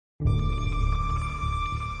And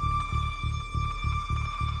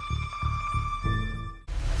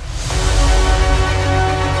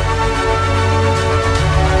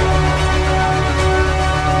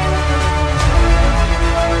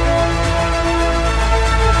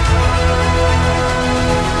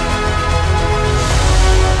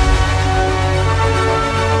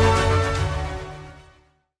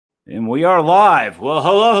we are live. Well,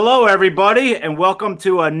 hello, everybody, and welcome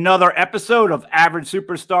to another episode of Average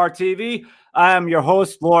Superstar TV. I am your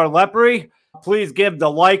host, Laura Lepre. Please give the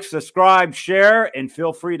like, subscribe, share, and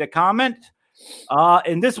feel free to comment.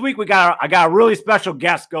 And this week I got a really special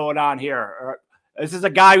guest going on here. This is a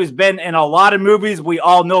guy who's been in a lot of movies we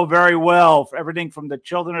all know very well, everything from The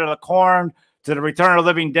Children of the Corn to The Return of the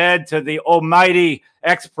Living Dead to the almighty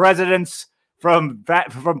ex-presidents from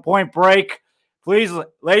Point Break. Please,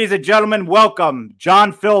 ladies and gentlemen, welcome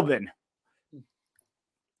John Philbin.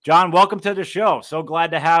 John, welcome to the show. So glad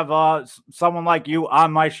to have someone like you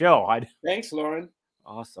on my show. Thanks, Lauren.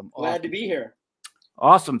 Awesome. Glad to be here.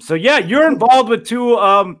 Awesome. So yeah, you're involved with two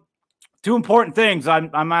important things. I'm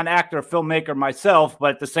an actor, filmmaker myself,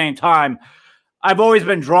 but at the same time, I've always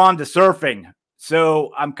been drawn to surfing. So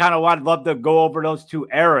I'd love to go over those two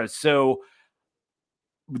eras. So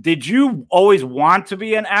did you always want to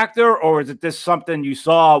be an actor, or is it this something you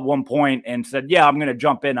saw at one point and said, yeah, I'm going to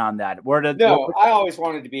jump in on that? I always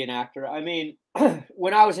wanted to be an actor. I mean,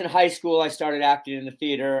 when I was in high school, I started acting in the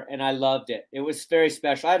theater and I loved it. It was very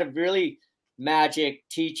special. I had a really magic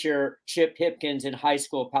teacher, Chip Hipkins, in high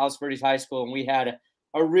school, Palos Verdes High School, and we had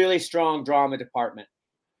a really strong drama department.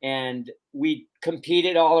 And we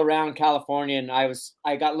competed all around California, and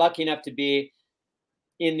I got lucky enough to be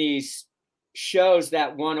in these shows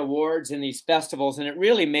that won awards in these festivals, and it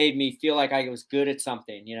really made me feel like I was good at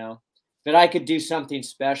something, that I could do something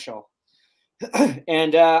special.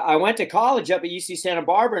 And I went to college up at UC Santa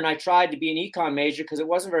Barbara, and I tried to be an econ major because it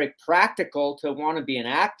wasn't very practical to want to be an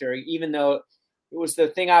actor, even though it was the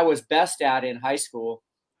thing I was best at in high school,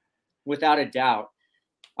 without a doubt.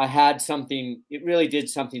 I had something, it really did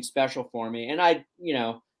something special for me. And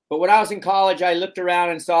but when I was in college, I looked around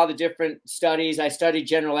and saw the different studies. I studied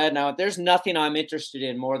general ed. Now, there's nothing I'm interested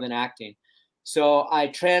in more than acting. So I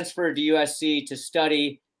transferred to USC to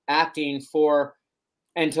study acting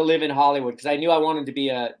and to live in Hollywood, because I knew I wanted to be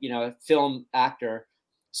a film actor.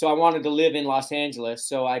 So I wanted to live in Los Angeles.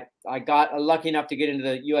 So I got lucky enough to get into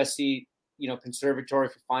the USC Conservatory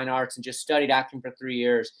for Fine Arts and just studied acting for 3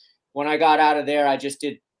 years. When I got out of there, I just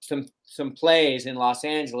did some plays in Los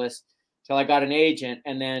Angeles till I got an agent.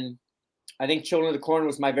 And then I think Children of the Corn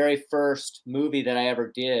was my very first movie that I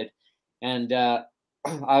ever did. And I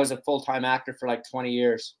was a full-time actor for like 20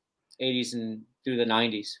 years, 80s and through the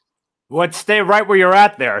 90s. Let's stay right where you're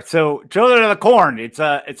at there. So Children of the Corn, it's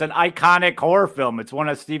an iconic horror film. It's one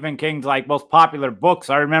of Stephen King's most popular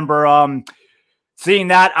books. I remember seeing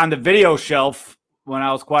that on the video shelf when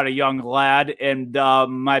I was quite a young lad, and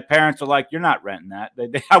my parents were like, "You're not renting that."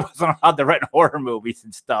 I wasn't allowed to rent horror movies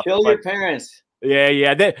and stuff. Kill your parents.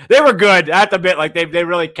 Yeah, they were good. I have to admit, they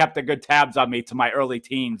really kept the good tabs on me to my early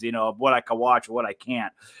teens, of what I could watch and what I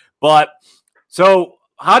can't. But so,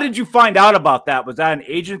 how did you find out about that? Was that an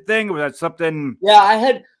agent thing? Was that something?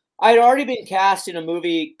 Yeah, I'd already been cast in a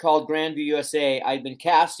movie called Grandview, USA. I'd been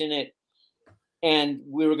cast in it, and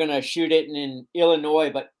we were going to shoot it in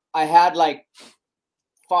Illinois, but I had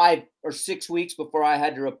 5 or 6 weeks before I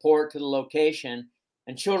had to report to the location,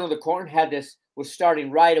 and Children of the Corn was starting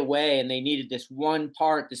right away, and they needed this one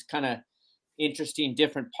part, this kind of interesting,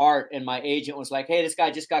 different part. And my agent was like, "Hey, this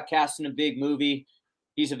guy just got cast in a big movie.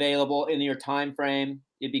 He's available in your time frame.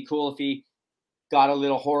 It'd be cool if he got a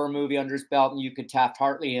little horror movie under his belt and you could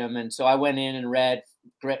Taft-Hartley him." And so I went in and read,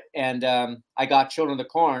 and I got Children of the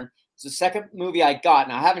Corn. It's the second movie I got,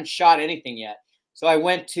 and I haven't shot anything yet. So I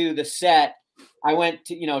went to the set. I went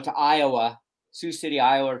to, to Iowa, Sioux City,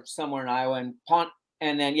 Iowa, or somewhere in Iowa,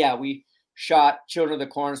 and then, we shot Children of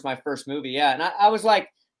the Corn as my first movie. Yeah. And I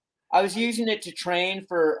was using it to train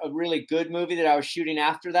for a really good movie that I was shooting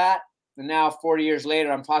after that. And now 40 years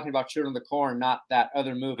later, I'm talking about Children of the Corn, not that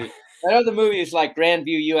other movie. That other movie is like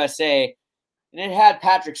Grandview, USA. And it had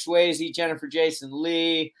Patrick Swayze, Jennifer Jason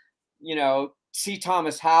Leigh, C.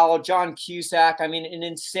 Thomas Howell, John Cusack. I mean, an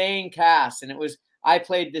insane cast. And I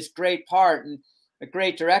played this great part and a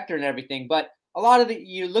great director and everything. But a lot of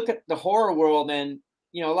you look at the horror world, and,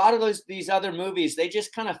 a lot of these other movies, they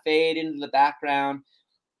just kind of fade into the background.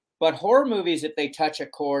 But horror movies, if they touch a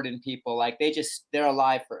chord in people, they're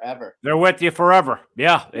alive forever. They're with you forever.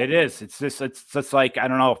 Yeah, it is. It's just I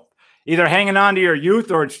don't know, either hanging on to your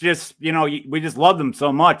youth, or it's just, we just love them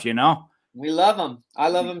so much, We love them. I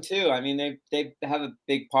love them too. I mean, they have a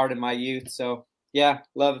big part in my youth. So yeah,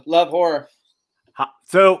 love horror.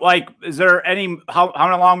 So, like, is there any? How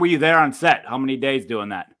long were you there on set? How many days doing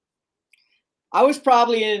that? I was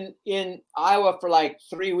probably in Iowa for like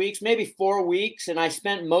 3 weeks, maybe 4 weeks, and I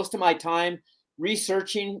spent most of my time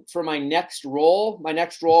researching for my next role. My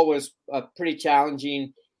next role was a pretty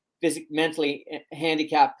challenging, mentally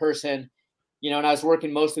handicapped person, you know, and I was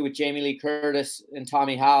working mostly with Jamie Lee Curtis and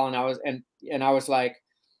Tommy Howell, and I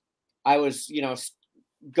was you know,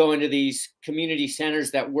 going to these community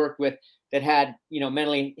centers that had, you know,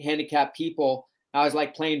 mentally handicapped people. I was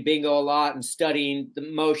like playing bingo a lot and studying the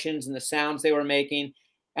motions and the sounds they were making.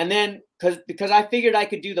 And then because I figured I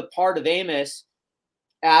could do the part of Amos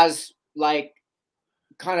as like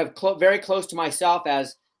kind of very close to myself,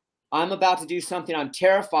 as I'm about to do something I'm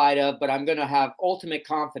terrified of, but I'm going to have ultimate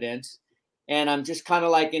confidence. And I'm just kind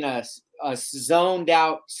of like in a zoned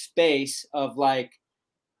out space of like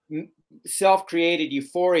self-created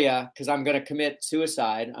euphoria, because I'm going to commit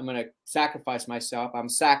suicide. I'm going to sacrifice myself. I'm a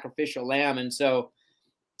sacrificial lamb. And so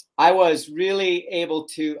I was really able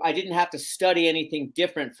to, I didn't have to study anything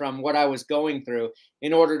different from what I was going through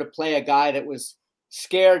in order to play a guy that was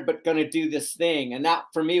scared but going to do this thing. And that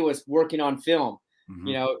for me was working on film. Mm-hmm.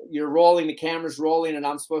 You know, you're rolling, the camera's rolling, and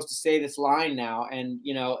I'm supposed to say this line now. And,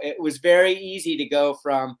 you know, it was very easy to go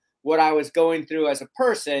from what I was going through as a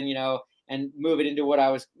person, you know, and move it into what I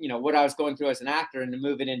was going through as an actor, and to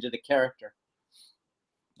move it into the character.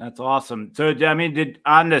 That's awesome. So, I mean,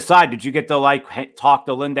 on the side, did you get to like talk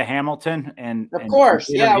to Linda Hamilton? Of course,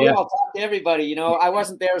 yeah, we all talked to everybody. You know, I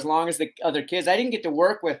wasn't there as long as the other kids. I didn't get to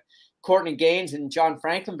work with Courtney Gaines and John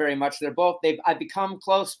Franklin very much. I've become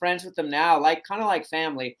close friends with them now, like kind of like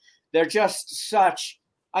family. They're just such.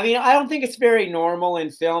 I mean, I don't think it's very normal in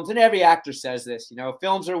films, and every actor says this. You know,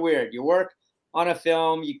 films are weird. You work on a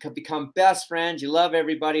film, you could become best friends, you love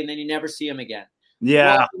everybody, and then you never see them again.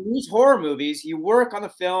 Yeah. Well, in these horror movies, you work on the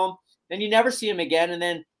film, then you never see them again, and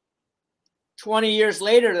then 20 years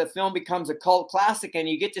later, the film becomes a cult classic, and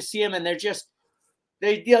you get to see them, and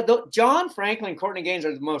John Franklin and Courtney Gaines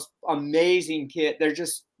are the most amazing kid.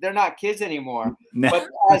 They're not kids anymore, but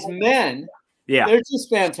as men, yeah, they're just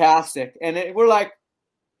fantastic. And we're like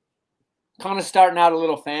kind of starting out a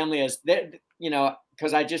little family as they, you know,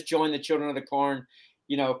 because I just joined the Children of the Corn,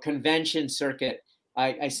 you know, convention circuit.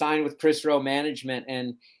 I signed with Chris Rowe Management,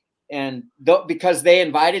 and because they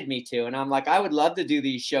invited me to, and I'm like, I would love to do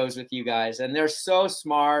these shows with you guys. And they're so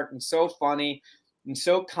smart and so funny and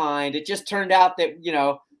so kind. It just turned out that, you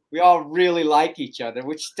know, we all really like each other,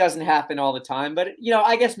 which doesn't happen all the time. But, you know,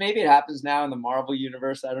 I guess maybe it happens now in the Marvel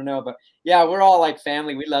universe. I don't know. But yeah, we're all like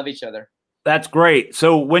family. We love each other. That's great.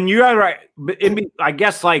 So when you are, I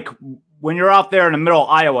guess, like, when you're out there in the middle of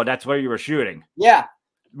Iowa, that's where you were shooting. Yeah.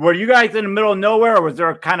 Were you guys in the middle of nowhere, or was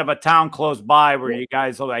there kind of a town close by where you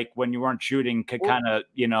guys, like, when you weren't shooting, could kind of,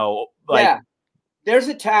 you know, like? Yeah, there was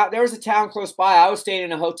a town close by. I was staying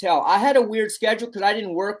in a hotel. I had a weird schedule because I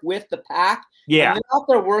didn't work with the pack. Yeah. I'm out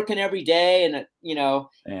there working every day, and, you know,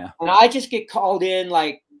 yeah. And I just get called in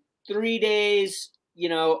like 3 days, you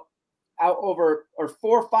know, out over, or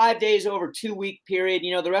 4 or 5 days over 2 week period.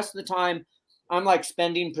 You know, the rest of the time, I'm like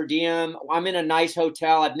spending per diem. I'm in a nice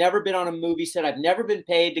hotel. I've never been on a movie set. I've never been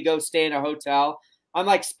paid to go stay in a hotel. I'm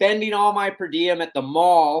like spending all my per diem at the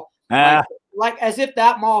mall. Like as if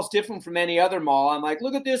that mall is different from any other mall. I'm like,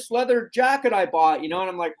 look at this leather jacket I bought, you know? And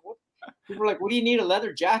I'm like, what? People are like, what do you need a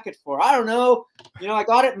leather jacket for? I don't know. You know, I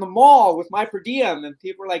got it in the mall with my per diem. And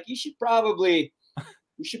people are like, you should probably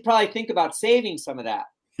think about saving some of that.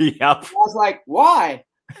 Yep. I was like, why?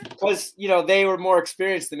 Because, you know, they were more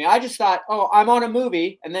experienced than me. I just thought, oh, I'm on a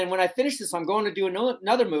movie, and then when I finish this, I'm going to do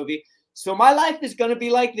another movie. So my life is going to be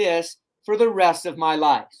like this for the rest of my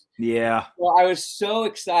life. Yeah. Well, I was so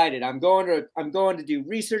excited. I'm going to do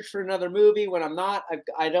research for another movie when I'm not.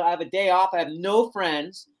 I don't have a day off. I have no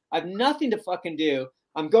friends. I have nothing to fucking do.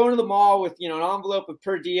 I'm going to the mall with, you know, an envelope of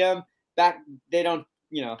per diem. They don't,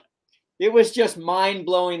 you know. It was just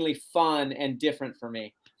mind-blowingly fun and different for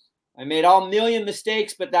me. I made all million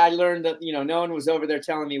mistakes, but I learned that, you know, no one was over there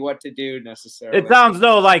telling me what to do necessarily. It sounds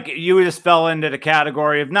though like you just fell into the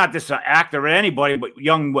category of not just an actor or anybody, but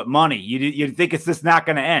young with money. You think it's just not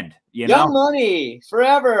going to end. You know, young money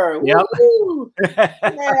forever. Yep. Yeah,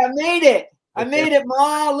 I made it. I made it,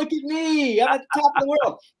 Ma. Look at me. I'm at the top of the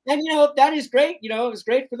world. And, you know, that is great. You know, it was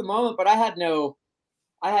great for the moment, but I had no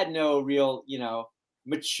real, you know,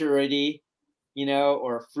 maturity, you know,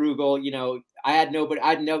 or frugal, you know. I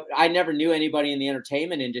never knew anybody in the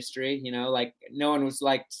entertainment industry, you know, like no one was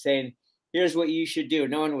like saying, here's what you should do.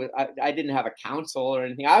 No one was, I didn't have a counsel or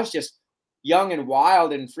anything. I was just young and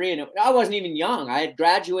wild and free. And I wasn't even young. I had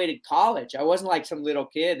graduated college. I wasn't like some little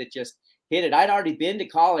kid that just hit it. I'd already been to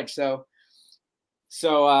college. So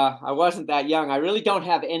I wasn't that young. I really don't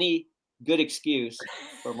have any good excuse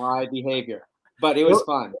for my behavior, but it was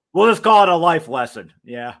fun. We'll just call it a life lesson.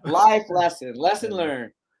 Yeah. Life lesson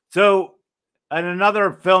learned. So, and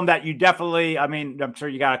another film that you definitely, I mean, I'm sure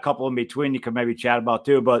you got a couple in between you could maybe chat about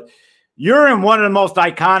too, but you're in one of the most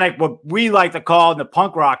iconic, what we like to call in the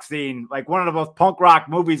punk rock scene, like one of the most punk rock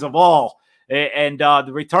movies of all, and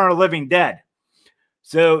The Return of the Living Dead.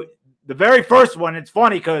 So the very first one, it's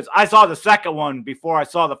funny because I saw the second one before I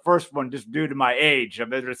saw the first one just due to my age. I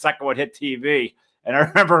mean, the second one hit TV. And I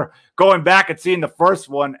remember going back and seeing the first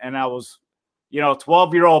one, and I was,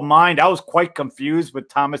 12-year-old mind, I was quite confused with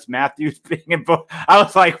Thomas Matthews being in both. I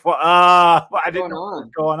was like, well, I didn't know what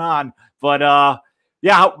was going on. But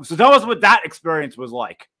yeah, so tell us what that experience was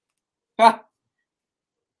like.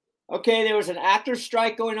 Okay, there was an actor's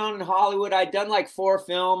strike going on in Hollywood. I'd done like 4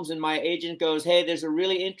 films, and my agent goes, hey, there's a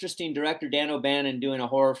really interesting director, Dan O'Bannon, doing a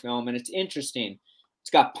horror film, and it's interesting. It's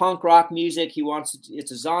got punk rock music.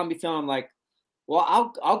 It's a zombie film. I'm like,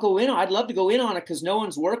 well, I'll go in. I'd love to go in on it because no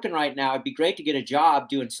one's working right now. It'd be great to get a job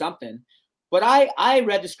doing something. But I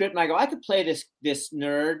read the script, and I go, I could play this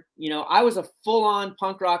nerd. I was a full-on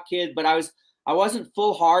punk rock kid, but I wasn't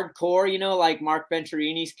full hardcore, like Mark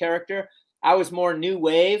Venturini's character. I was more new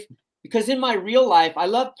wave. Because in my real life, I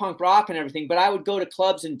love punk rock and everything, but I would go to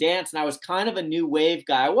clubs and dance, and I was kind of a new wave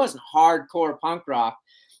guy. I wasn't hardcore punk rock.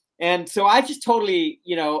 And so I just totally,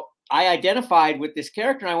 I identified with this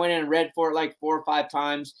character, and I went in and read for it like 4 or 5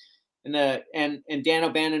 times. And Dan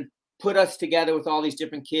O'Bannon put us together with all these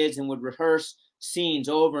different kids and would rehearse scenes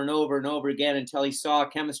over and over and over again until he saw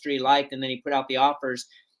chemistry he liked, and then he put out the offers,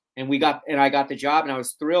 and I got the job, and I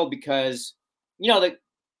was thrilled because,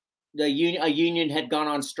 a union had gone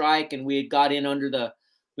on strike, and we had got in under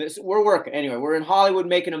we're working anyway. We're in Hollywood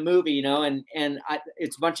making a movie, and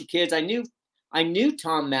it's a bunch of kids. I knew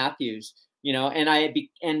Tom Matthews,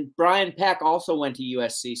 and Brian Peck also went to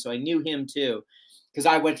USC, so I knew him too, because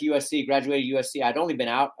I went to USC, graduated USC. I'd only been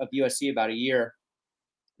out of USC about a year,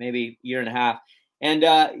 maybe a year and a half, and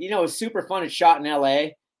it was super fun. It's shot in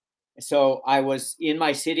LA. So I was in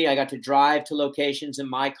my city. I got to drive to locations in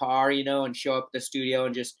my car, and show up at the studio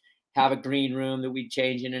and just have a green room that we'd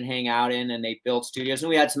change in and hang out in, and they built studios, and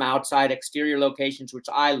we had some outside exterior locations, which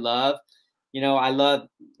I love.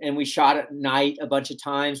 And we shot at night a bunch of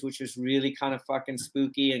times, which was really kind of fucking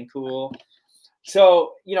spooky and cool.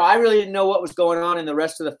 So, I really didn't know what was going on in the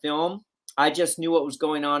rest of the film. I just knew what was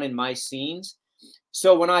going on in my scenes.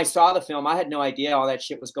 So when I saw the film, I had no idea all that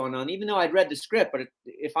shit was going on, even though I'd read the script. But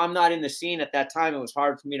if I'm not in the scene at that time, it was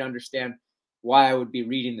hard for me to understand why I would be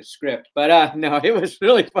reading the script. But no, it was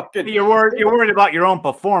really fucking. You're worried about your own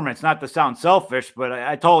performance, not to sound selfish, but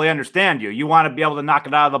I totally understand you. You want to be able to knock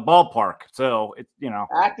it out of the ballpark. So it's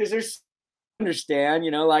actors are understand,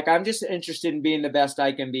 like I'm just interested in being the best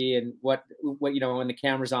I can be, and what when the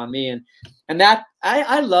camera's on me, and that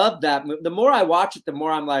I love that. The more I watch it, the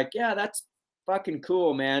more I'm like, yeah, that's fucking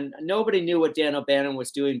cool, man. Nobody knew what Dan O'Bannon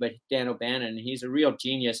was doing, but Dan O'Bannon, he's a real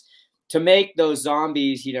genius. To make those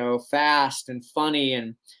zombies, fast and funny,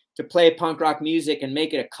 and to play punk rock music and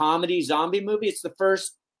make it a comedy zombie movie. It's the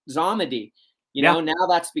first zomedy. Now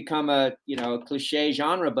that's become a cliche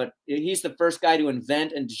genre, but he's the first guy to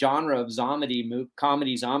invent a genre of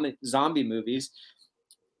comedy zombie movies.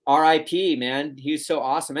 R.I.P. man, he's so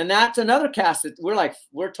awesome. And that's another cast that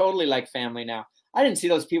we're totally like family now. I didn't see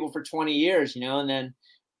those people for 20 years, and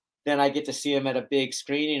then I get to see them at a big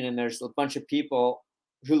screening, and there's a bunch of people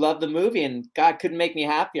who love the movie, and God couldn't make me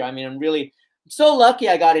happier. I mean, I'm so lucky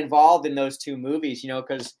I got involved in those 2 movies,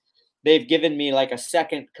 because they've given me like a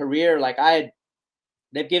second career.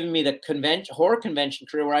 They've given me the horror convention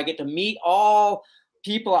career where I get to meet all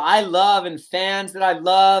people I love and fans that I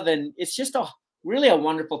love. And it's just really a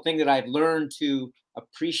wonderful thing that I've learned to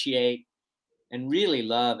appreciate and really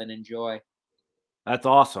love and enjoy. That's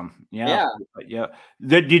awesome. Yeah.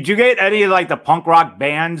 Did you get any like the punk rock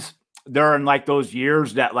bands during like those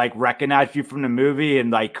years that like recognized you from the movie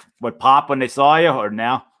and like would pop when they saw you, or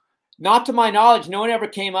now? Not to my knowledge. No one ever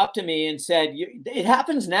came up to me and said, it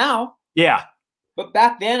happens now. Yeah. But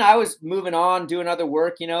back then I was moving on, doing other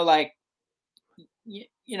work, young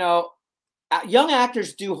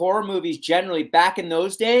actors do horror movies generally back in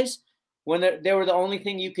those days when they were the only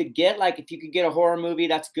thing you could get. Like if you could get a horror movie,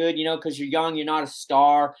 that's good, because you're young, you're not a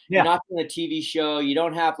star, you're not doing a TV show, you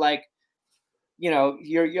don't have like,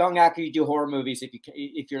 you're a young actor, you do horror movies.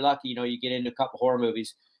 If you're lucky, you get into a couple horror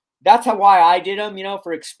movies. That's why I did them,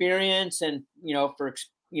 for experience and, for,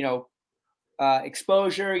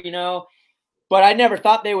 exposure, but I never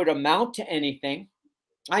thought they would amount to anything.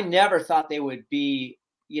 I never thought they would be,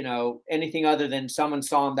 you know, anything other than someone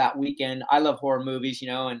saw them that weekend. I love horror movies, you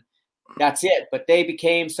know, and that's it. But they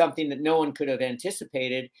became something that no one could have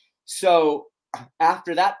anticipated. So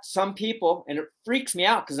after that, some people, and it freaks me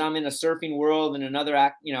out because I'm in a surfing world and another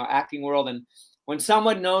acting world. And when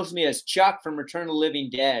someone knows me as Chuck from Return of the Living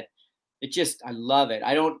Dead, I love it.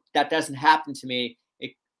 That doesn't happen to me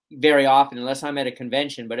very often unless I'm at a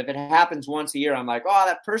convention. But if it happens once a year, I'm like, oh,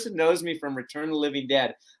 that person knows me from Return of the Living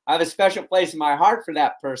Dead. I have a special place in my heart for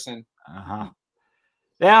that person.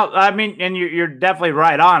 Yeah, I mean, and you're definitely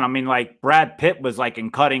right on. I mean, like Brad Pitt was like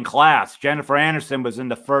in Cutting Class. Jennifer Aniston was in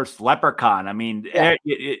the first Leprechaun. I mean, yeah.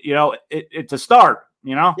 It's a start,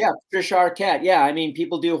 you know? Yeah, Trish Arquette. Yeah, I mean,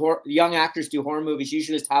 young actors do horror movies.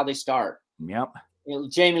 Usually it's how they start. Yep.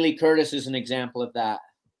 Jamie Lee Curtis is an example of that.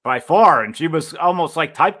 By far. And she was almost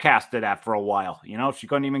like typecasted at for a while. You know, she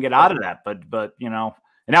couldn't even get out of that. But you know,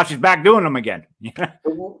 and now she's back doing them again.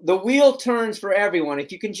 The wheel turns for everyone.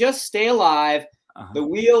 If you can just stay alive, the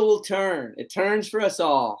wheel will turn. It turns for us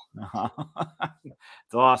all.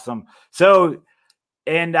 It's awesome. So,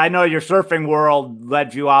 and I know your surfing world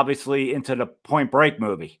led you obviously into the Point Break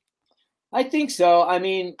movie. I think so. I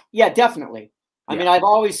mean, yeah, definitely. I mean, I've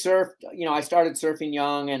always surfed. You know, I started surfing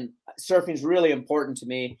young, and surfing is really important to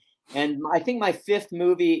me. And I think my 5th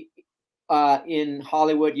movie in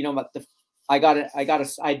Hollywood, you know,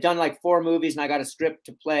 I'd done like 4 movies, and I got a script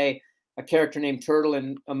to play a character named Turtle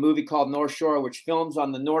in a movie called North Shore, which films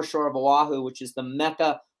on the North Shore of Oahu, which is the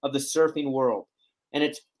mecca of the surfing world.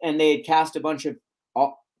 And they had cast a bunch of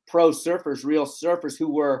pro surfers, real surfers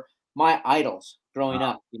who were my idols growing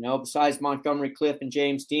up, you know, besides Montgomery Clift and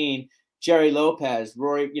James Dean, Jerry Lopez,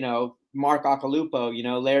 Rory, you know, Mark Occhilupo, you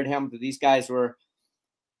know, Laird Hamilton. These guys were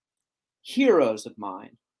heroes of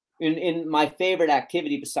mine. In my favorite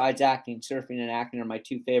activity besides acting, surfing and acting are my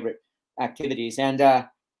 2 favorite activities. And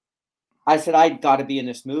I said, I got to be in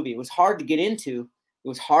this movie. It was hard to get into. It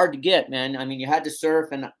was hard to get, man. I mean, you had to surf,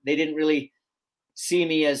 and they didn't really see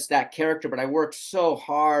me as that character, but I worked so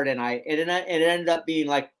hard, and it ended up being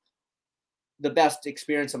like the best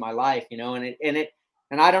experience of my life, you know.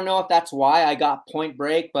 And I don't know if that's why I got Point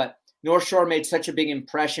Break, but North Shore made such a big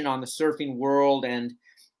impression on the surfing world, and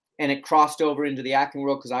it crossed over into the acting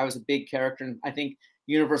world because I was a big character, and I think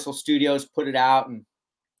Universal Studios put it out, and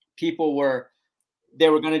people were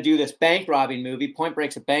going to do this bank robbing movie. Point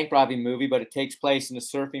Break's a bank robbing movie, but it takes place in the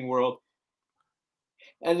surfing world.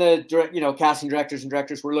 And the casting directors and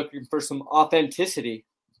directors were looking for some authenticity.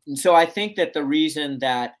 And so I think that the reason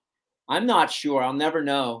that I'm not sure, I'll never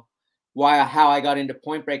know how I got into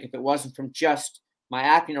Point Break, if it wasn't from just my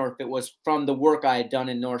acting or if it was from the work I had done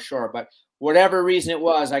in North Shore. But whatever reason it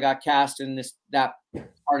was, I got cast in that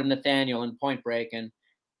part of Nathaniel in Point Break. And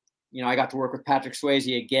you know, I got to work with Patrick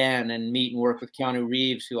Swayze again and meet and work with Keanu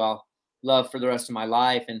Reeves, who I'll love for the rest of my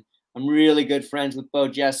life. And I'm really good friends with Bo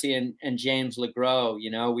Jesse and James LeGros.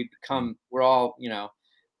 You know, we're all, you know,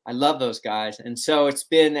 I love those guys. And so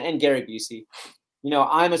and Gary Busey. You know,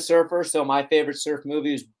 I'm a surfer, so my favorite surf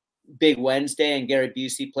movie is Big Wednesday, and Gary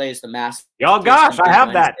Busey plays the master. Oh, gosh, I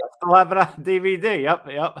have that. I still have it on DVD.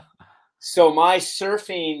 Yep. So my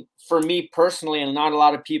surfing, for me personally, and not a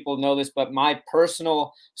lot of people know this, but my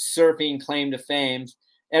personal surfing claim to fame,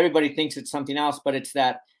 everybody thinks it's something else, but it's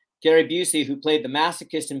that Gary Busey, who played the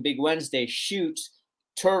masochist in Big Wednesday, shoots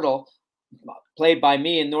Turtle, played by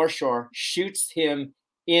me in North Shore, shoots him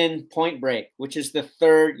in Point Break, which is the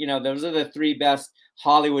 3rd, you know, those are the 3 best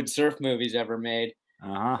Hollywood surf movies ever made.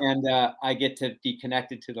 And I get to be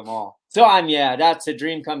connected to them all. So that's a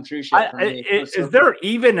dream come true shit for me. Is there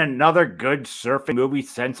even another good surfing movie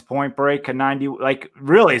since Point Break in 90? Like,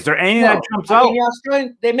 really, is there any that jumps out? Yeah,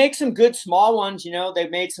 they make some good small ones, you know. They've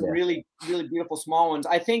made some really, really beautiful small ones.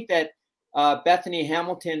 I think that Bethany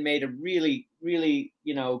Hamilton made a really, really,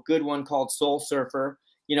 you know, good one called Soul Surfer,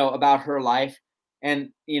 you know, about her life.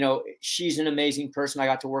 And, you know, she's an amazing person. I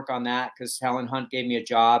got to work on that because Helen Hunt gave me a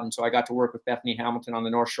job. And so I got to work with Bethany Hamilton on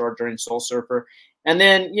the North Shore during Soul Surfer. And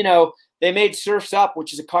then, you know, they made Surf's Up,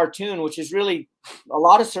 which is a cartoon, which is really, a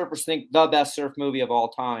lot of surfers think the best surf movie of all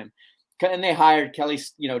time. And they hired Kelly,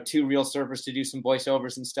 you know, 2 real surfers to do some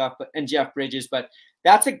voiceovers and stuff, and Jeff Bridges. But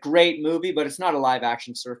that's a great movie, but it's not a live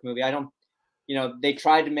action surf movie. You know, they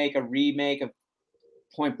tried to make a remake of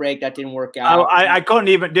Point Break, that didn't work out. I couldn't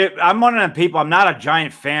even do. I'm one of the people. I'm not a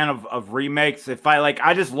giant fan of remakes. If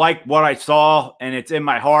I just like what I saw and it's in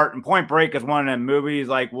my heart. And Point Break is one of them movies.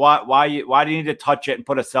 Like, why do you need to touch it and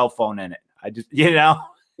put a cell phone in it? I just, you know.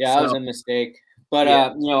 Yeah, that was a mistake. But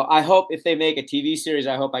you know, I hope if they make a TV series,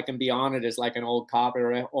 I hope I can be on it as like an old cop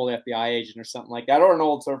or an old FBI agent or something like that, or an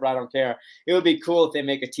old surfer. I don't care. It would be cool if they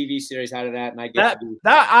make a TV series out of that, and I get to be.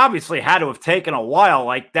 That obviously had to have taken a while,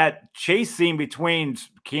 like that chase scene between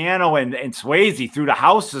Keanu and Swayze through the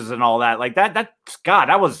houses and all that. Like that God,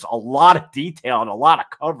 that was a lot of detail and a lot of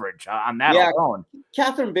coverage on that alone.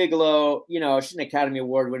 Catherine Bigelow, you know, she's an Academy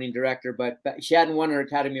Award-winning director, but she hadn't won her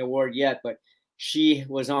Academy Award yet, but she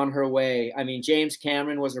was on her way. I mean, James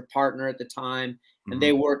Cameron was her partner at the time, and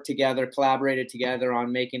they worked together, collaborated together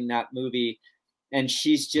on making that movie. And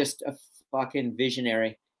she's just a fucking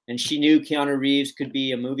visionary. And she knew Keanu Reeves could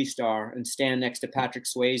be a movie star and stand next to Patrick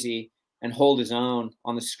Swayze and hold his own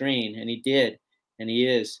on the screen. And he did, and he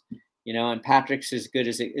is, you know. And Patrick's as good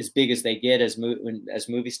as big as they get as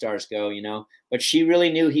movie stars go, you know. But she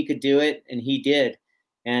really knew he could do it, and he did.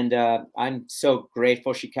 And I'm so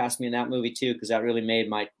grateful she cast me in that movie too, because that really made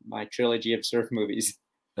my trilogy of surf movies.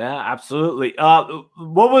 Yeah, absolutely.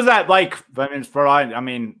 What was that like? I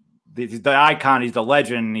mean, he's the icon, he's the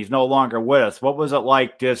legend, he's no longer with us. What was it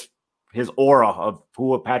like? Just his aura of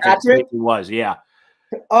who Patrick Swayze was. Yeah.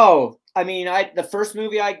 Oh, I mean, the first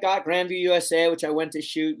movie I got, Grandview USA, which I went to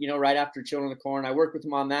shoot, you know, right after Children of the Corn. I worked with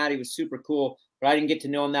him on that. He was super cool, but I didn't get to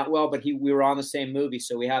know him that well. But we were on the same movie,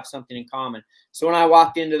 so we have something in common. So when I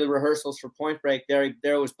walked into the rehearsals for Point Break,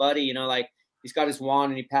 there was Buddy. You know, like he's got his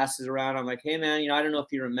wand and he passes it around. I'm like, hey man, you know, I don't know if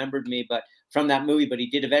he remembered me, but from that movie, but he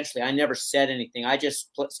did eventually. I never said anything. I just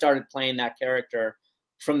started playing that character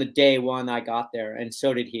from the day one I got there, and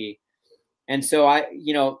so did he. And so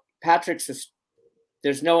you know,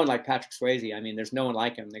 there's no one like Patrick Swayze. I mean, there's no one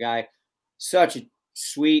like him. The guy, such a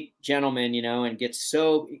sweet gentleman, you know, and gets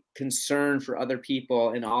so concerned for other people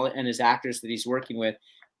and his actors that he's working with.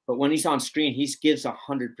 But when he's on screen, he gives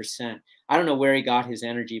 100%. I don't know where he got his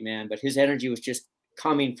energy, man, but his energy was just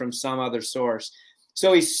coming from some other source.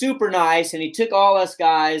 So he's super nice, and he took all us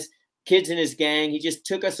guys, kids in his gang. He just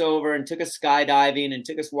took us over and took us skydiving and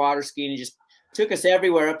took us water skiing and just took us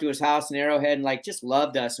everywhere up to his house in Arrowhead, and like just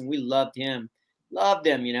loved us, and we loved him,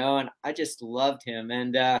 you know, and I just loved him.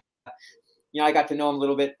 And, you know, I got to know him a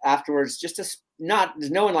little bit afterwards, there's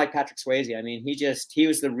no one like Patrick Swayze. I mean, he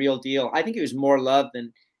was the real deal. I think he was more loved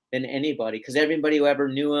than anybody, because everybody who ever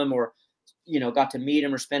knew him or, you know, got to meet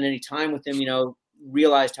him or spend any time with him, you know,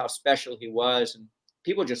 realized how special he was, and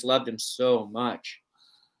people just loved him so much.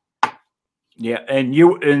 Yeah, and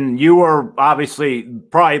you were obviously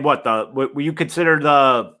probably what you consider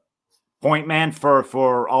the point man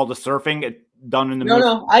for all the surfing done in the movie?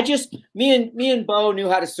 No. I just me and Bo knew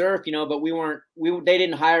how to surf, you know, but they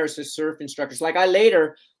didn't hire us as surf instructors. Like I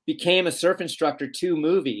later became a surf instructor to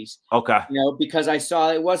movies. Okay. You know, because I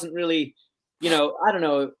saw it wasn't really, you know, I don't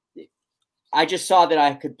know. I just saw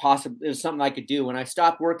that it was something I could do. When I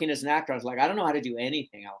stopped working as an actor, I was like, I don't know how to do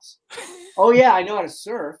anything else. Oh yeah, I know how to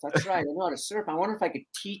surf. That's right. I know how to surf. I wonder if I could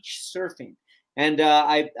teach surfing. And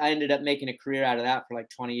I ended up making a career out of that for like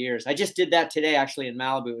 20 years. I just did that today, actually, in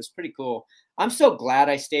Malibu. It was pretty cool. I'm so glad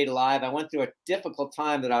I stayed alive. I went through a difficult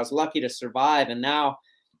time that I was lucky to survive. And now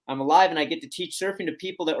I'm alive, and I get to teach surfing to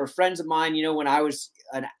people that were friends of mine. You know, when I was,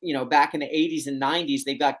 you know, back in the 80s and 90s,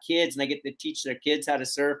 they got kids, and I get to teach their kids how to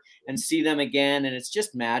surf and see them again. And it's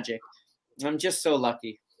just magic. I'm just so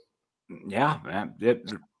lucky. Yeah, man.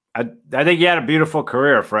 I think you had a beautiful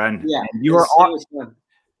career, friend. Yeah. And you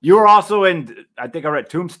were also in, I think I read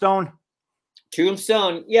Tombstone.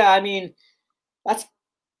 Tombstone. Yeah. I mean, that's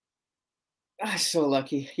so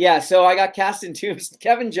lucky. Yeah. So I got cast in Tombstone.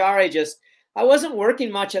 Kevin Jarre I wasn't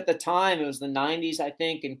working much at the time. It was the 90s, I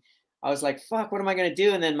think. And I was like, fuck, what am I going to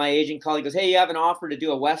do? And then my agent colleague goes, hey, you have an offer to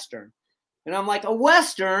do a Western. And I'm like, a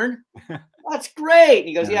Western? That's great. And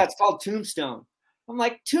he goes, yeah, it's called Tombstone. I'm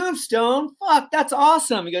like, Tombstone? Fuck, that's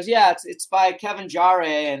awesome. He goes, yeah, it's by Kevin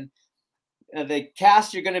Jarre. And the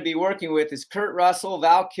cast you're going to be working with is Kurt Russell,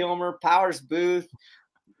 Val Kilmer, Powers Booth,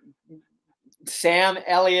 Sam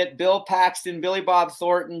Elliott, Bill Paxton, Billy Bob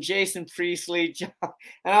Thornton, Jason Priestley.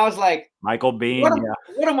 And I was like, Michael Biehn.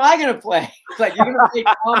 What am I going to play? It's like, you're going to play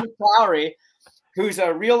Tom McClowry, who's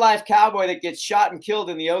a real life cowboy that gets shot and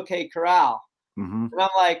killed in the OK Corral. Mm-hmm. And I'm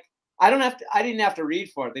like, I didn't have to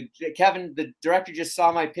read for it. Kevin, the director, just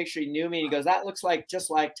saw my picture. He knew me. And he goes, that looks like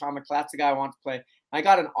just like Tom McClowry. That's the guy I want to play. I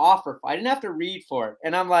got an offer. I didn't have to read for it.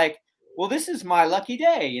 And I'm like, well, this is my lucky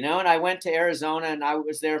day, you know? And I went to Arizona, and I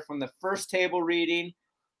was there from the first table reading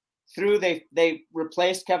through. They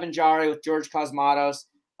replaced Kevin Jarre with George Cosmatos.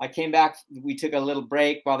 I came back. We took a little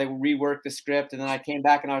break while they reworked the script. And then I came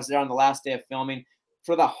back, and I was there on the last day of filming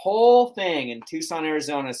for the whole thing in Tucson,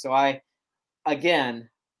 Arizona. So again,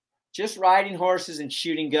 just riding horses and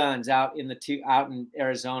shooting guns out in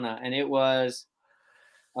Arizona. And it was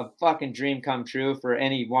a fucking dream come true for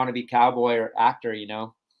any wannabe cowboy or actor, you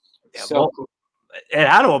know. Yeah, So well, cool. it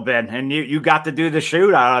had to have been, and you got to do the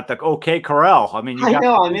shootout at the OK Corral. I mean, you I got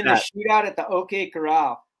know to I'm do in the that. shootout at the OK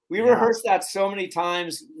Corral. We Yeah. rehearsed that so many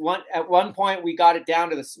times. At one point, we got it down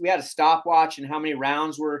to we had a stopwatch and how many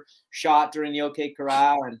rounds were shot during the OK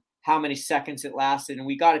Corral and how many seconds it lasted, and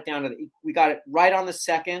we got it down to we got it right on the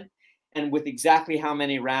second, and with exactly how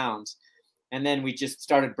many rounds. And then we just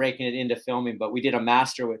started breaking it into filming, but we did a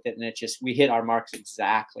master with it, and we hit our marks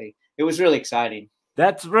exactly. It was really exciting.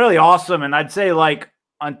 That's really awesome, and I'd say like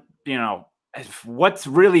you know, what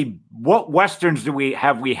westerns we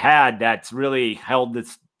had that's really held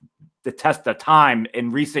the test of time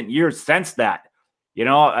in recent years since that? You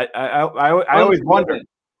know, I always wondered.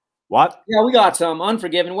 What? Yeah, we got some.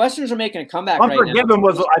 Unforgiven. Westerns are making a comeback right now. Unforgiven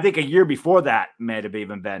was, I think, a year before that may have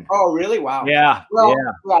even been. Oh, really? Wow. Yeah. Well,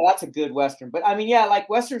 yeah, that's a good Western. But I mean, yeah, like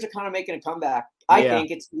Westerns are kind of making a comeback. I think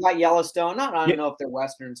it's like Yellowstone. I don't know if they're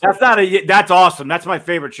Westerns. That's awesome. That's my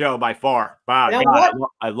favorite show by far. Wow. God,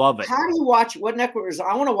 I love it. How do you watch what network is?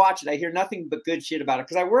 I want to watch it. I hear nothing but good shit about it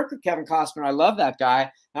because I work with Kevin Costner. I love that guy.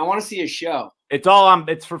 And I want to see his show.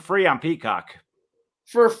 It's for free on Peacock.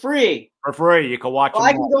 For free. For free. You can watch them.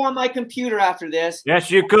 I can go on my computer after this.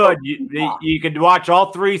 Yes, you could. You could watch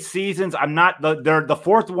all 3 seasons. I'm not the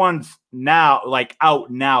fourth one's now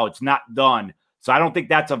out now. It's not done. So I don't think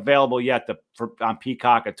that's available yet on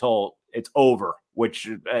Peacock until it's over, which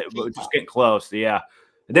is getting close. Yeah.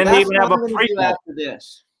 And then they even have a prequel after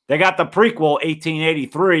this. They got the prequel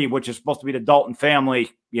 1883, which is supposed to be the Dalton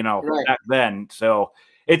family, back then. So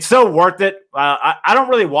it's so worth it. I don't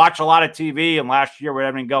really watch a lot of TV, and last year with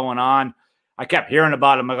everything going on, I kept hearing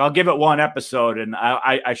about it. I'm like, I'll give it one episode, and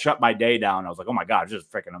I shut my day down. I was like, oh my God, it's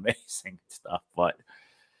just freaking amazing stuff. But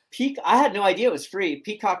I had no idea it was free.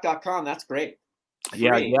 Peacock.com, that's great.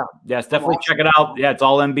 Free. Yes, definitely check it out. Yeah, it's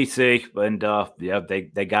all NBC, and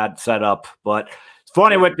they got it set up. But it's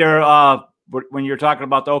funny with their when you're talking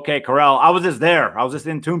about the OK Corral, I was just there. I was just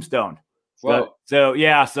in Tombstone. So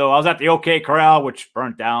I was at the OK Corral, which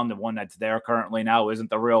burnt down. The one that's there currently now isn't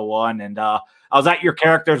the real one. And I was at your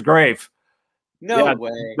character's grave. No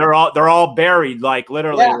way. They're all buried, like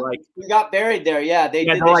literally. Yeah, we got buried there. Yeah,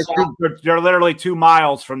 they're literally 2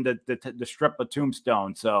 miles from the strip of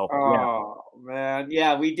Tombstone. So man,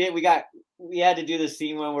 yeah, we did. We had to do the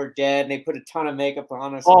scene when we're dead, and they put a ton of makeup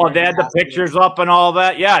on us. Oh, they had the pictures up and all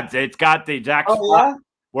that. Yeah, it's got the exact spot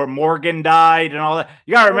where Morgan died and all that.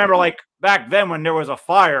 You gotta remember, like back then when there was a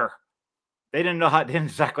fire, they didn't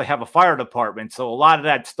exactly have a fire department. So a lot of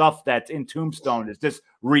that stuff that's in Tombstone is just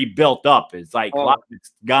rebuilt up. It's like a lot of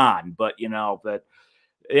it's gone. But the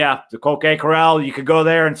OK Corral, you could go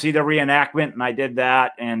there and see the reenactment, and I did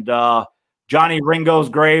that. And Johnny Ringo's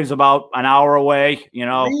grave's about an hour away.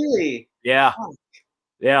 Really? Yeah.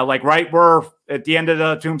 Yeah, like right where at the end of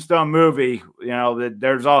the Tombstone movie,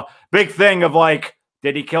 there's a big thing of like,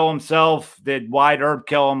 did he kill himself? Did Wyatt Earp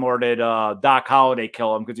kill him, or did Doc Holliday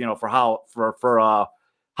kill him? Because for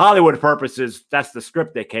Hollywood purposes, that's the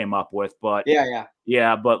script they came up with. But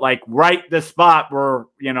but like right the spot where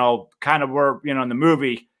kind of where in the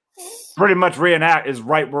movie, pretty much reenact is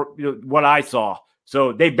right where what I saw.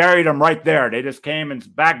 So they buried him right there. They just came,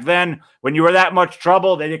 and back then, when you were that much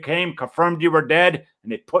trouble, they came, confirmed you were dead,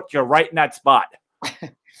 and they put you right in that spot.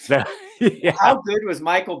 So, How good was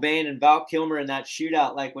Michael Biehn and Val Kilmer in that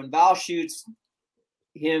shootout? Like when Val shoots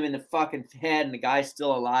him in the fucking head and the guy's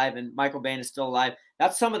still alive and Michael Biehn is still alive.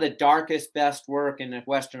 That's some of the darkest, best work in a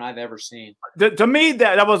Western I've ever seen. To me,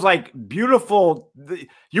 that was like beautiful.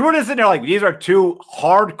 You were just sitting there like, these are 2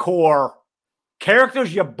 hardcore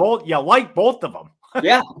characters. You like both of them.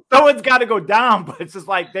 Yeah. So it's got to go down, but it's just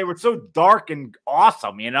like they were so dark and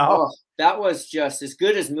awesome, Oh, that was just as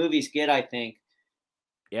good as movies get, I think.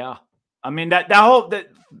 Yeah. I mean, the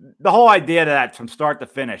whole idea of that from start to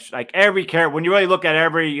finish, like every character, when you really look at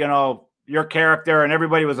every, your character and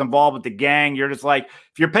everybody was involved with the gang, you're just like,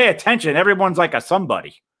 if you pay attention, everyone's like a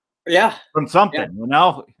somebody. Yeah. From something,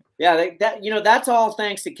 Yeah, that's all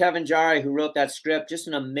thanks to Kevin Jari, who wrote that script. Just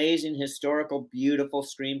an amazing, historical, beautiful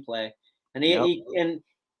screenplay. And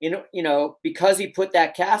because he put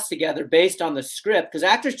that cast together based on the script, because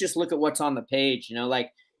actors just look at what's on the page,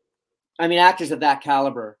 actors of that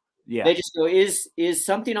caliber. Yeah. They just go, is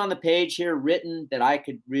something on the page here written that I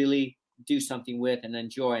could really do something with and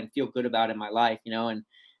enjoy and feel good about in my life, And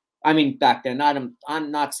I mean, back then,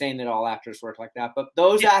 I'm not saying that all actors work like that, but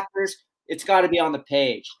those actors, it's got to be on the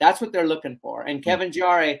page. That's what they're looking for. And Kevin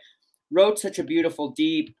Jari wrote such a beautiful,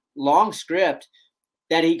 deep, long script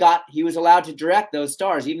that he was allowed to direct those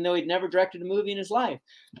stars, even though he'd never directed a movie in his life.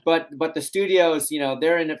 But the studios,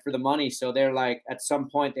 they're in it for the money. So they're like, at some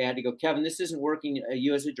point they had to go, Kevin, this isn't working.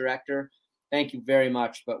 You as a director, thank you very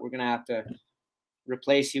much, but we're going to have to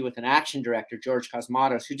replace you with an action director, George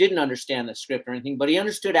Cosmatos, who didn't understand the script or anything, but he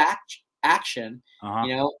understood action,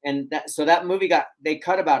 and that movie they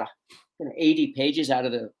cut about 80 pages out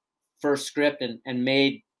of the first script and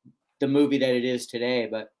made the movie that it is today.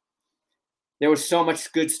 But there was so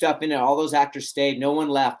much good stuff in it. All those actors stayed. No one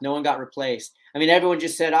left. No one got replaced. I mean, everyone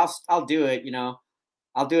just said, I'll do it.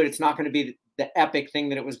 I'll do it. It's not going to be the epic thing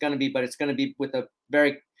that it was going to be, but it's going to be with a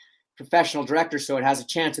very professional director, so it has a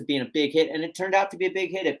chance of being a big hit. And it turned out to be a big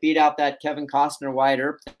hit. It beat out that Kevin Costner Wyatt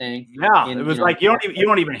Earp thing. Yeah, it was like you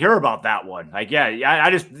don't even hear about that one. Like,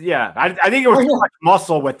 I think it was too much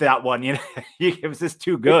muscle with that one. It was just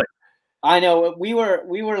too good. I know. We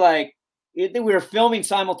were like, we were filming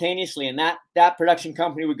simultaneously, and that production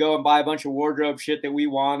company would go and buy a bunch of wardrobe shit that we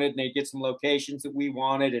wanted, and they'd get some locations that we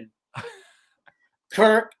wanted. And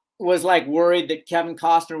Kurt was like worried that Kevin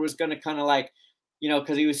Costner was going to kind of like,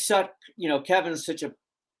 because he was such, Kevin's such a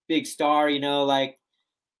big star, like,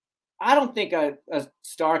 I don't think a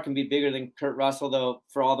star can be bigger than Kurt Russell, though,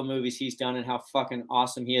 for all the movies he's done and how fucking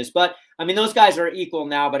awesome he is. But I mean, those guys are equal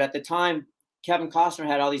now, but at the time, Kevin Costner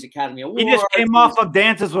had all these Academy Awards. He just came off of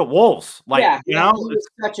Dances with Wolves. Like, he was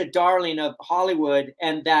such a darling of Hollywood,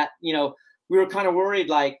 and that, we were kind of worried,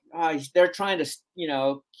 like, they're trying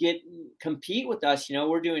to, compete with us,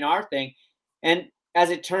 we're doing our thing. And as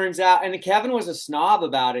it turns out, and Kevin was a snob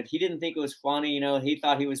about it. He didn't think it was funny. He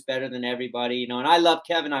thought he was better than everybody, and I love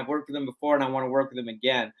Kevin. I've worked with him before and I want to work with him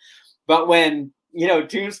again. But when,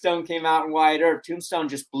 Tombstone came out in Wyatt Earp, Tombstone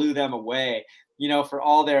just blew them away, for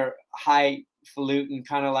all their highfalutin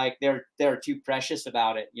kind of like they're too precious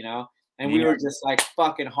about it, and we were just like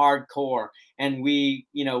fucking hardcore. And we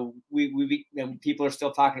and people are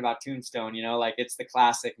still talking about Tombstone, like it's the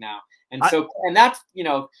classic now. And and that's,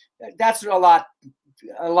 that's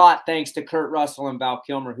a lot thanks to Kurt Russell and Val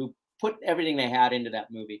Kilmer, who put everything they had into that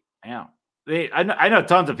movie. Yeah. I know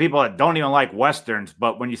tons of people that don't even like Westerns,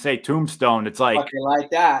 but when you say Tombstone, it's like, you like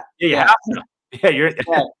that. Yeah. You're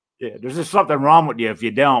yeah, there's just something wrong with you if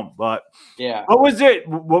you don't. But yeah. What was it?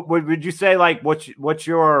 What would you say, like, what's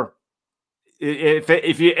your,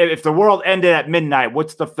 if the world ended at midnight,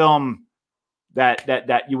 what's the film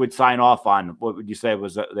that you would sign off on? What would you say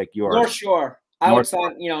was like yours? North Shore. I would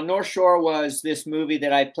sign, North Shore was this movie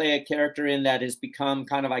that I play a character in that has become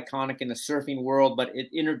kind of iconic in the surfing world, but it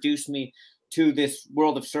introduced me to this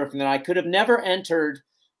world of surfing that I could have never entered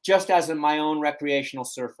just as my own recreational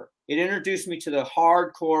surfer. It introduced me to the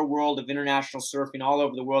hardcore world of international surfing all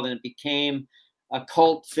over the world, and it became a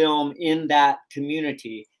cult film in that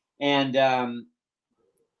community. And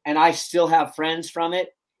I still have friends from it,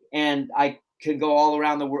 and I could go all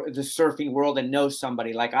around the surfing world and know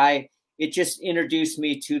somebody. Like it just introduced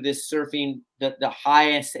me to this surfing, the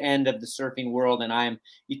highest end of the surfing world, and I am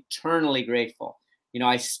eternally grateful.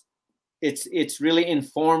 It's really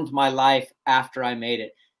informed my life after I made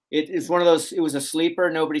it. It's one of those, it was a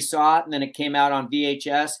sleeper, nobody saw it, and then it came out on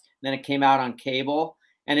VHS, and then it came out on cable,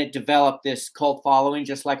 and it developed this cult following,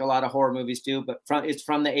 just like a lot of horror movies do, but it's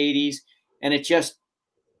from the 80s, and it just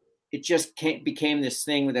became this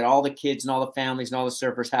thing that all the kids and all the families and all the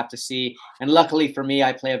surfers have to see. And luckily for me,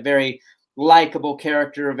 I play a very likable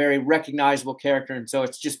character, a very recognizable character, and so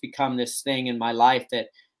it's just become this thing in my life that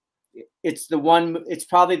it's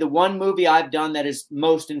probably the one movie I've done that has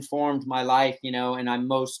most informed my life, and I'm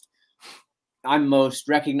most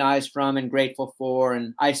recognized from and grateful for.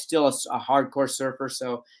 And I still a hardcore surfer.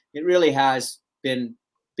 So it really has been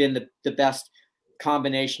the best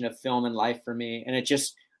combination of film and life for me. And it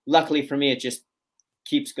just, luckily for me, it just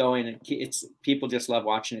keeps going, and people just love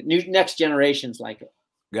watching it. Next generations like it.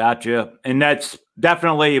 Gotcha. And that's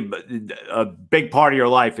definitely a big part of your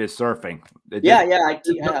life is surfing. Did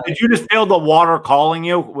you just feel the water calling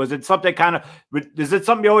you? Was it something kind of, is it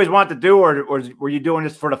something you always wanted to do, or were you doing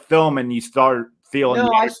this for the film and you started feeling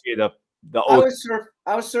I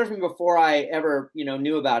was surfing before I ever,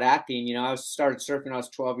 knew about acting. I started surfing when I was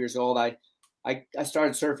 12 years old. I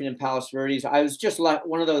started surfing in Palos Verdes. I was just like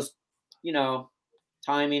one of those,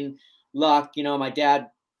 timing, luck. My dad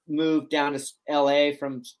moved down to LA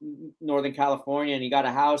from Northern California, and he got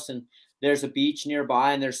a house, and there's a beach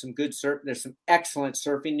nearby, and there's some good there's some excellent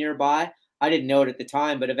surfing nearby. I didn't know it at the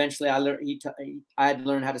time, but eventually I learned, I had to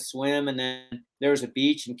learn how to swim, and then there was a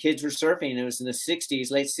beach and kids were surfing. It was in the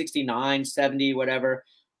 60s, late 69, 70, whatever.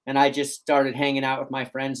 And I just started hanging out with my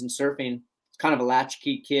friends and surfing. It's kind of a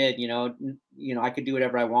latchkey kid, I could do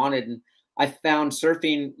whatever I wanted. And I found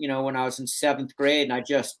surfing, you know, when I was in 7th grade, and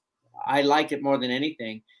I liked it more than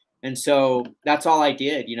anything. And so that's all I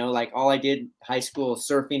did, you know, like all I did in high school,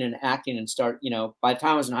 surfing and acting, and start, you know, by the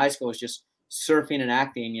time I was in high school, it was just surfing and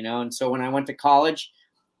acting, you know. And so when I went to college,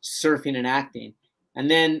 surfing and acting. And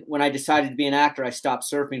then when I decided to be an actor, I stopped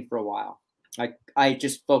surfing for a while. I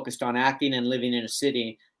just focused on acting and living in a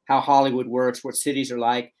city, how Hollywood works, what cities are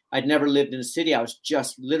like. I'd never lived in a city. I was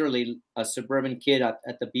just literally a suburban kid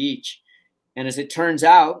at the beach. And as it turns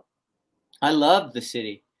out, I loved the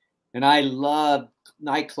city, and I loved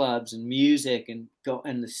nightclubs and music and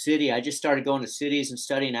the city. I just started going to cities and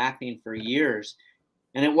studying acting for years.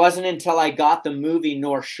 And it wasn't until I got the movie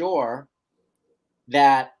North Shore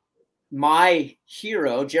that my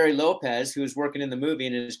hero, Jerry Lopez, who was working in the movie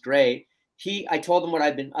and is great, I told him what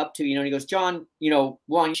I'd been up to, you know, and he goes, John, you know,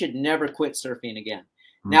 one, you should never quit surfing again.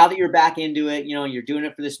 Now that you're back into it, you know, and you're doing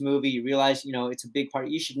it for this movie, you realize, you know, it's a big part.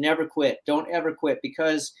 You should never quit. Don't ever quit,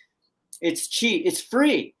 because it's cheap. It's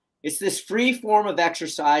free. It's this free form of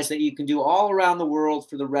exercise that you can do all around the world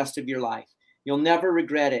for the rest of your life. You'll never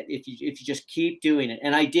regret it if you just keep doing it.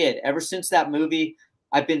 And I did. Ever since that movie,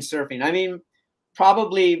 I've been surfing. I mean,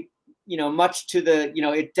 probably, you know, much to the, you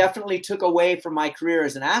know, it definitely took away from my career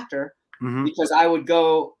as an actor, because I would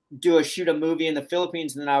go shoot a movie in the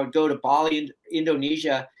Philippines, and then I would go to Bali,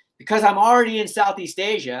 Indonesia, because I'm already in Southeast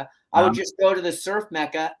Asia. I would just go to the surf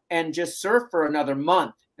mecca and just surf for another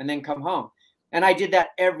month and then come home. And I did that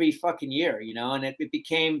every fucking year, you know, and it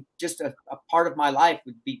became just a part of my life,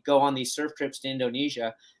 would be go on these surf trips to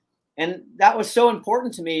Indonesia. And that was so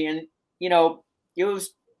important to me. And, you know, it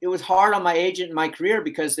was hard on my agent and my career,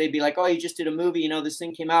 because they'd be like, oh, you just did a movie, you know, this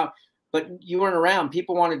thing came out, but you weren't around.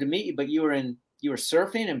 People wanted to meet you, but you were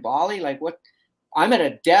surfing in Bali. Like, what? I'm at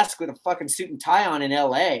a desk with a fucking suit and tie on in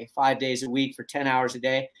LA 5 days a week for 10 hours a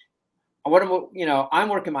day. What am, you know, I'm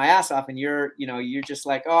working my ass off, and you're just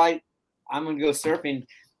like, oh, I'm going to go surfing.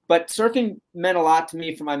 But surfing meant a lot to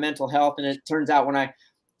me for my mental health. And it turns out when I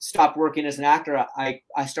stopped working as an actor,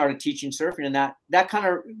 I started teaching surfing, and that kind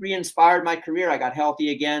of re-inspired my career. I got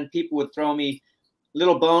healthy again. People would throw me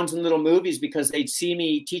little bones and little movies because they'd see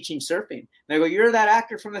me teaching surfing. And they go, you're that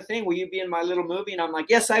actor from the thing. Will you be in my little movie? And I'm like,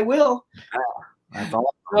 yes, I will. That's awesome.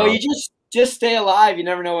 So you just stay alive. You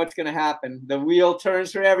never know what's going to happen. The wheel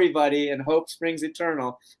turns for everybody, and hope springs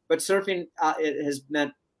eternal. But surfing, it has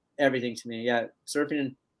meant everything to me. Yeah,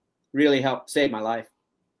 surfing really helped save my life.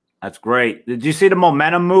 That's great. Did you see the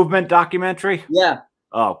Momentum Movement documentary? Yeah.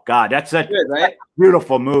 Oh God, that's a good, right?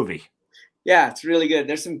 Beautiful movie. Yeah, it's really good.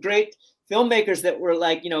 There's some great filmmakers that were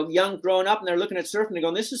like, you know, young, growing up, and they're looking at surfing and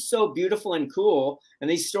going, this is so beautiful and cool, and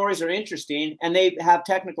these stories are interesting, and they have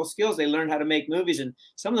technical skills. They learn how to make movies, and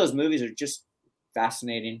some of those movies are just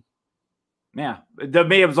fascinating. Yeah, to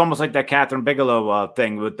me, it was almost like that Catherine Bigelow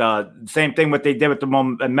thing with the same thing what they did with the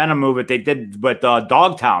Momentum Movement. They did with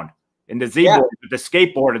Dogtown in the Z-board with the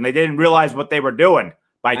skateboard, and they didn't realize what they were doing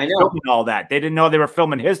by filming all that. They didn't know they were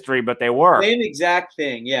filming history, but they were. Same exact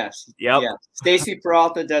thing. Yes. Yep. Yeah. Stacey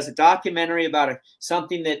Peralta does a documentary about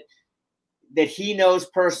something that he knows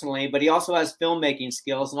personally, but he also has filmmaking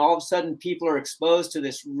skills. And all of a sudden, people are exposed to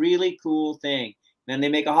this really cool thing. And they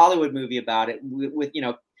make a Hollywood movie about it with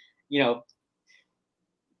you know,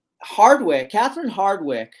 Hardwick, Catherine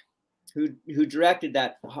Hardwick, who directed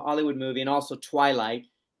that Hollywood movie and also Twilight.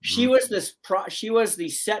 She was the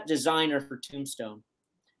set designer for Tombstone.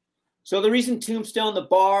 So the reason Tombstone, the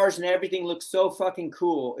bars and everything looks so fucking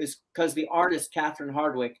cool is because the artist, Catherine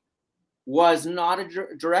Hardwick, was not a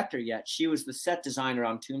director yet. She was the set designer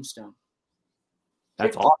on Tombstone.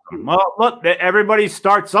 That's awesome. Well, look, everybody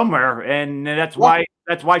starts somewhere, and that's why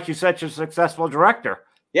she's such a successful director.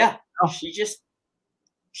 Yeah,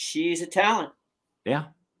 she's a talent. Yeah,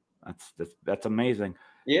 that's amazing.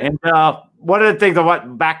 Yeah. And one of the things I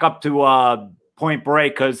want back up to Point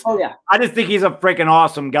Break, because I just think he's a freaking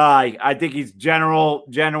awesome guy. I think he's genuine.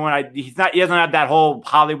 He doesn't have that whole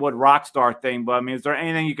Hollywood rock star thing. But I mean, is there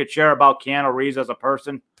anything you could share about Keanu Reeves as a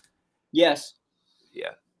person? Yes.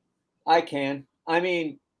 Yeah, I can. I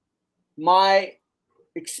mean, my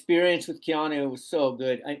experience with Keanu was so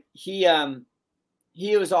good. He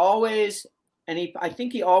was always, and I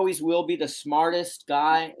think he always will be, the smartest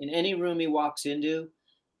guy in any room he walks into.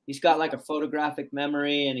 He's got like a photographic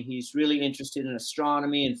memory, and he's really interested in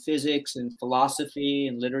astronomy and physics and philosophy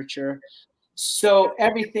and literature. So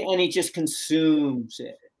everything, and he just consumes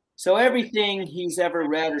it. So everything he's ever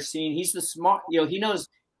read or seen, he's the smart, he knows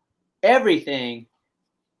everything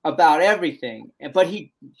about everything, but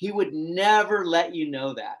he would never let you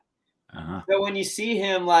know that. So when you see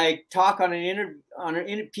him like talk on an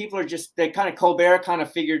interview, people are just, they kind of, Colbert kind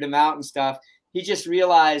of figured him out and stuff. He just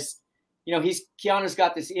realized you know, Keanu's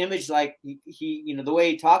got this image, like he, you know, the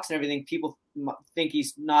way he talks and everything, people think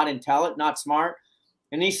he's not intelligent, not smart,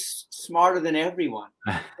 and he's smarter than everyone.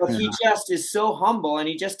 But he just is so humble, and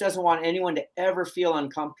he just doesn't want anyone to ever feel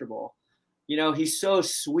uncomfortable. You know, he's so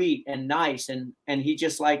sweet and nice, and he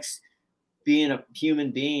just likes being a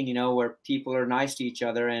human being, you know, where people are nice to each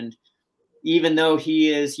other. And even though he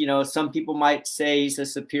is, you know, some people might say he's a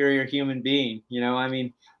superior human being, you know, I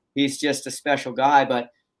mean, he's just a special guy, but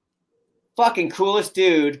fucking coolest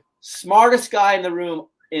dude, smartest guy in the room,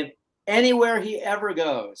 if anywhere he ever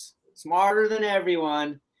goes, smarter than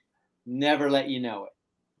everyone, never let you know it.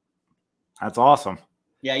 That's awesome.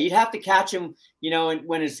 Yeah, you'd have to catch him, you know, and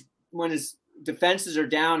when his defenses are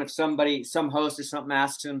down, if some host or something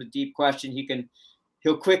asks him a deep question,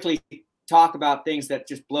 he'll quickly talk about things that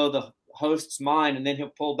just blow the host's mind, and then he'll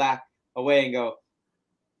pull back away and go,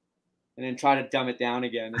 and then try to dumb it down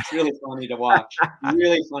again. It's really funny to watch.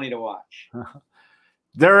 Really funny to watch.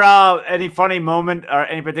 There any funny moment or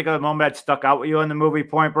any particular moment that stuck out with you in the movie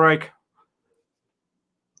Point Break?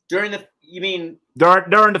 You mean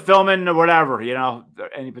during the filming or whatever, you know,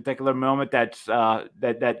 any particular moment that's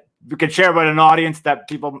that you can share with an audience that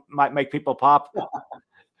people might make people pop?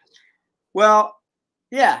 Well,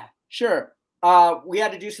 yeah, sure. We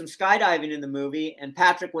had to do some skydiving in the movie, and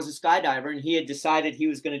Patrick was a skydiver, and he had decided he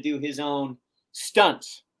was going to do his own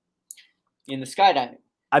stunts in the skydiving.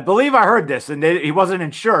 I believe I heard this, and he wasn't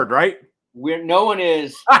insured, right? No one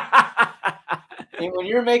is. And when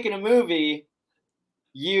you're making a movie,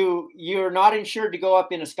 you're not insured to go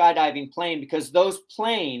up in a skydiving plane, because those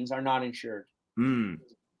planes are not insured. Mm.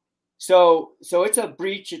 So it's a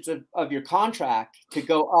breach of your contract to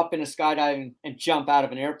go up in a skydiving and jump out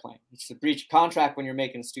of an airplane. It's a breach of contract when you're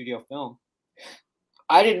making a studio film.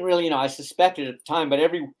 I didn't really, you know, I suspected at the time, but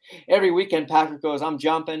every weekend Patrick goes, I'm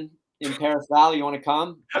jumping in Paris Valley. You want to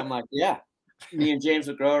come? I'm like, yeah. Me and James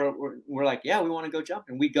LeGros, we're like, yeah, we want to go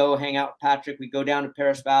jumping. We go hang out with Patrick. We go down to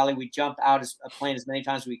Paris Valley. We jump out a plane as many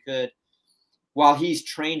times as we could while he's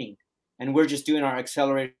training. And we're just doing our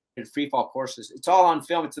accelerated free fall courses. It's all on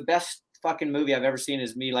film. It's the best fucking movie I've ever seen,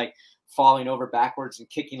 is me like falling over backwards and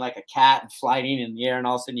kicking like a cat and flying in the air, and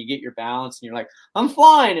all of a sudden you get your balance and you're like, I'm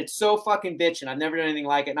flying. It's so fucking bitchin'. I've never done anything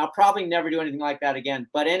like it, and I'll probably never do anything like that again.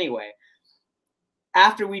 But anyway,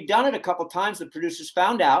 after we'd done it a couple times, the producers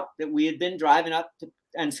found out that we had been driving up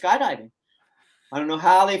and skydiving. I don't know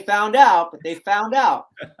how they found out, but they found out.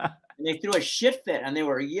 And they threw a shit fit, and they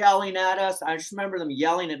were yelling at us. I just remember them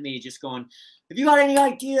yelling at me, just going, have you got any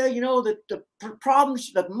idea, you know, the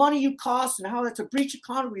problems, the money you cost, and how that's a breach of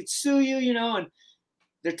contract, we'd sue you, you know? And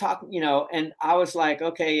they're talking, you know, and I was like,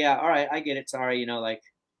 okay, yeah, all right, I get it. Sorry, you know, like,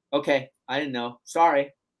 okay, I didn't know.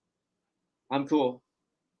 Sorry. I'm cool.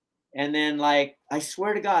 And then, like, I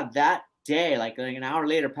swear to God, that day, like an hour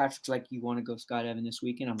later, Patrick's like, you want to go skydiving this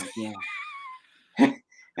weekend? I'm like, yeah.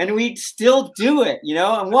 And we'd still do it, you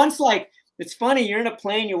know? And once, like, it's funny, you're in a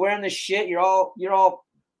plane, you're wearing this shit, you're all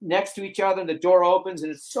next to each other, and the door opens,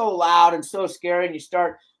 and it's so loud and so scary, and you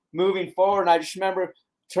start moving forward. And I just remember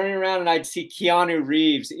turning around, and I'd see Keanu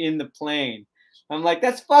Reeves in the plane. I'm like,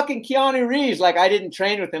 that's fucking Keanu Reeves. Like, I didn't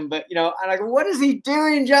train with him, but, you know, and I go, what is he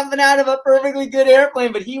doing jumping out of a perfectly good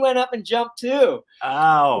airplane? But he went up and jumped too.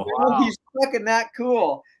 Oh, you know, wow. He's fucking that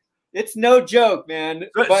cool. It's no joke, man.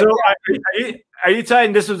 So are you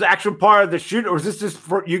saying this was actual part of the shoot, or is this just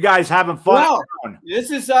for you guys having fun? No, this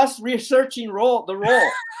is us researching the role.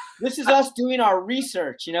 This is us doing our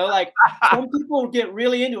research, you know, like some people get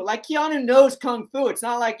really into it. Like Keanu knows Kung Fu. It's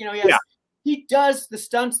not like, you know, he does the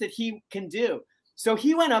stunts that he can do. So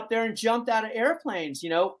he went up there and jumped out of airplanes, you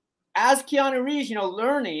know, as Keanu Reeves, you know,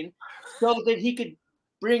 learning so that he could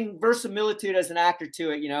bring verisimilitude as an actor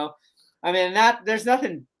to it, you know. I mean, there's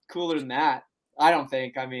nothing cooler than that, I don't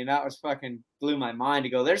think. I mean, that was fucking blew my mind to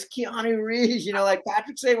go, there's Keanu Reeves, you know, like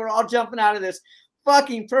Patrick said, we're all jumping out of this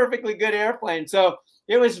fucking perfectly good airplane. So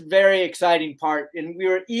it was very exciting part, and we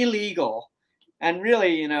were illegal. And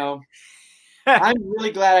really, you know, I'm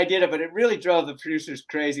really glad I did it, but it really drove the producers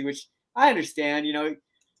crazy, which I understand, you know.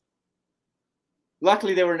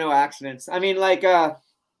 Luckily, there were no accidents. I mean, like,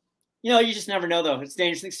 you know, you just never know, though. It's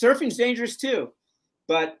dangerous. Surfing's dangerous, too.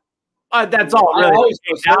 But that's all it really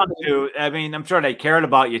came down to. I mean, I'm sure they cared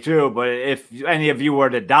about you, too. But if any of you were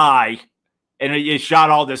to die and you shot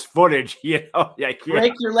all this footage, you know, like,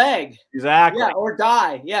 break your leg. Exactly. Yeah, or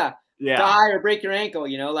die. Yeah. Die or break your ankle,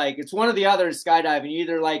 you know, like it's one or the other in skydiving.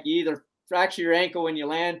 You either fracture your ankle when you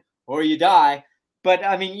land or you die. But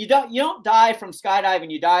I mean, you don't die from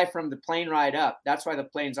skydiving, you die from the plane ride up. That's why the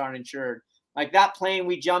planes aren't insured. Like that plane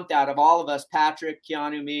we jumped out of, all of us, Patrick,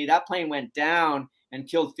 Keanu, me, that plane went down and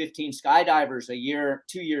killed 15 skydivers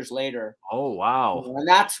 2 years later. Oh, wow. And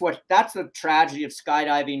that's the tragedy of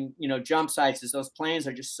skydiving, jump sites, is those planes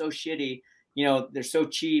are just so shitty. They're so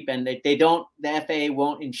cheap, and the FAA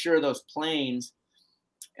won't insure those planes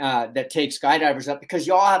that take skydivers up, because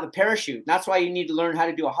you all have a parachute. And that's why you need to learn how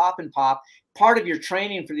to do a hop and pop. Part of your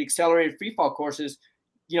training for the accelerated free fall courses,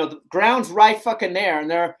 the ground's right fucking there,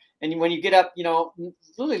 and when you get up,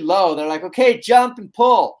 really low, they're like, okay, jump and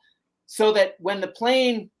pull, so that when the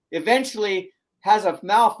plane eventually has a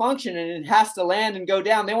malfunction and it has to land and go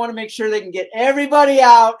down, they want to make sure they can get everybody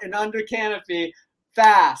out and under canopy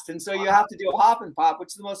fast. And so you have to do a hop and pop, which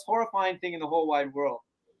is the most horrifying thing in the whole wide world.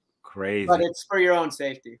 Crazy. But it's for your own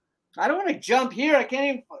safety. I don't want to jump here. I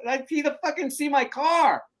can't even see my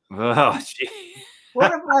car. Oh, gee.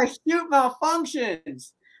 What if my chute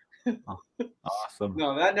malfunctions? Awesome.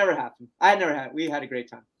 No, that never happened. We had a great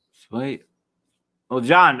time. Sweet. Well,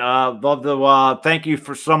 John, love to thank you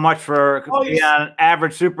so much for being on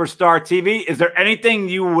Average Superstar TV. Is there anything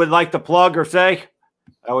you would like to plug or say?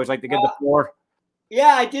 I always like to get the floor.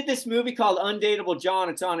 Yeah, I did this movie called Undateable John.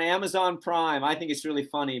 It's on Amazon Prime. I think it's really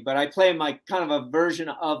funny, but I play my kind of a version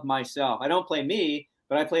of myself. I don't play me,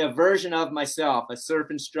 but I play a version of myself, a surf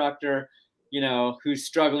instructor, who's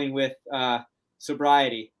struggling with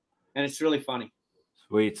sobriety, and it's really funny.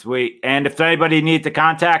 Sweet, sweet. And if anybody needs to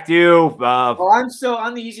contact you, I'm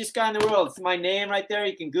the easiest guy in the world. It's my name right there.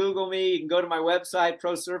 You can Google me. You can go to my website,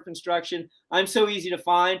 Pro Surf Instruction. I'm so easy to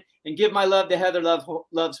find. And give my love to Heather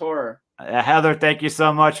Loves Horror. Heather, thank you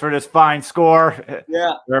so much for this fine score.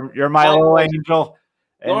 Yeah, you're my little angel.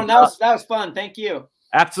 Lauren, that was fun. Thank you.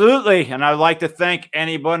 Absolutely. And I'd like to thank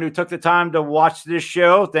anyone who took the time to watch this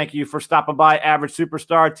show. Thank you for stopping by Average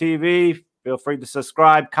Superstar TV. Feel free to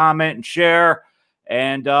subscribe, comment, and share.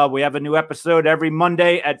 And we have a new episode every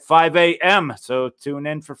Monday at 5 a.m. So tune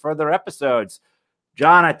in for further episodes.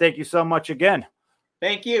 John, I thank you so much again.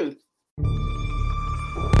 Thank you.